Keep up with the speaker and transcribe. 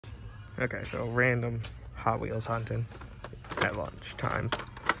Okay, so random Hot Wheels hunting at lunchtime.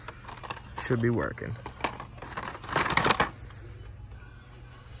 Should be working.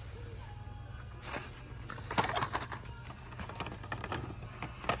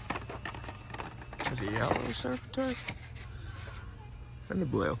 There's a yellow Serpentine and the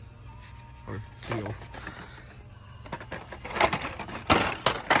blue, or teal.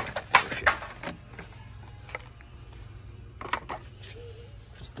 Oh shit.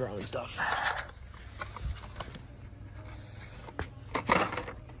 Just throwing stuff.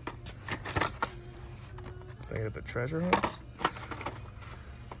 They got the treasure hunts.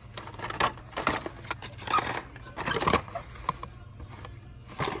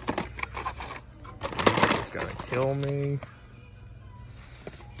 It's gonna kill me.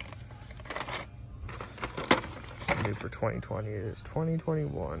 New for 2020 is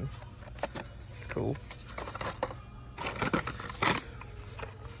 2021. It's cool.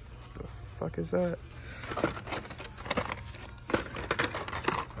 The fuck is that?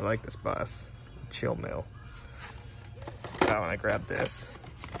 I like this bus. Chill mill. When I grabbed this,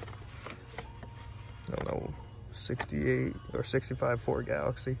 I don't know, 68 or 65 Ford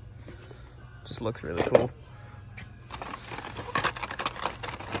Galaxy. Just looks really cool.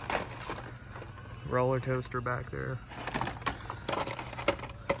 Roller coaster back there.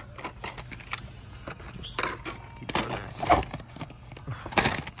 Just keep doing this.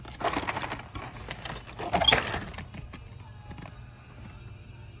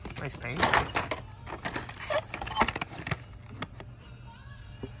 Nice paint.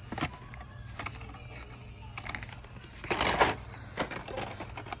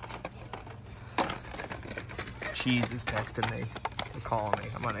 Cheese is texting me or calling me.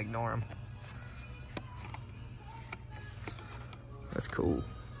 I'm gonna ignore him. That's cool.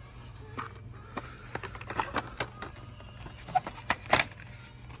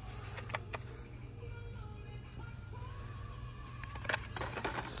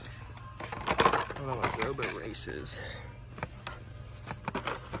 I don't know what Robo Race is.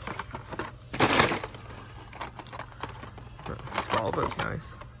 Stalbo's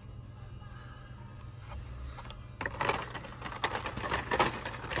nice.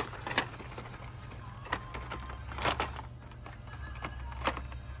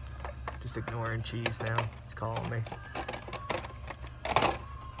 Just ignoring cheese now. He's calling me.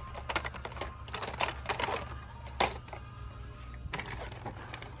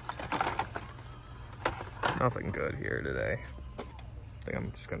 Nothing good here today. I think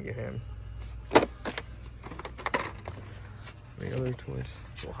I'm just gonna get him. The other toys.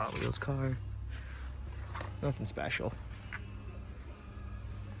 Little Hot Wheels car. Nothing special.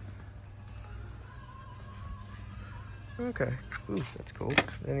 Okay. Ooh, that's cool.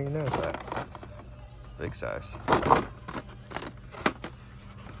 Didn't even notice that. Big size.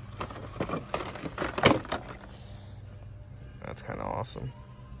 That's kind of awesome.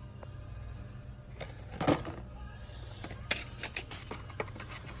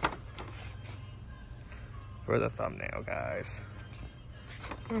 For the thumbnail, guys.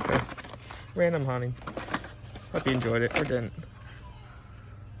 Okay. Random hunting. Hope you enjoyed it or didn't.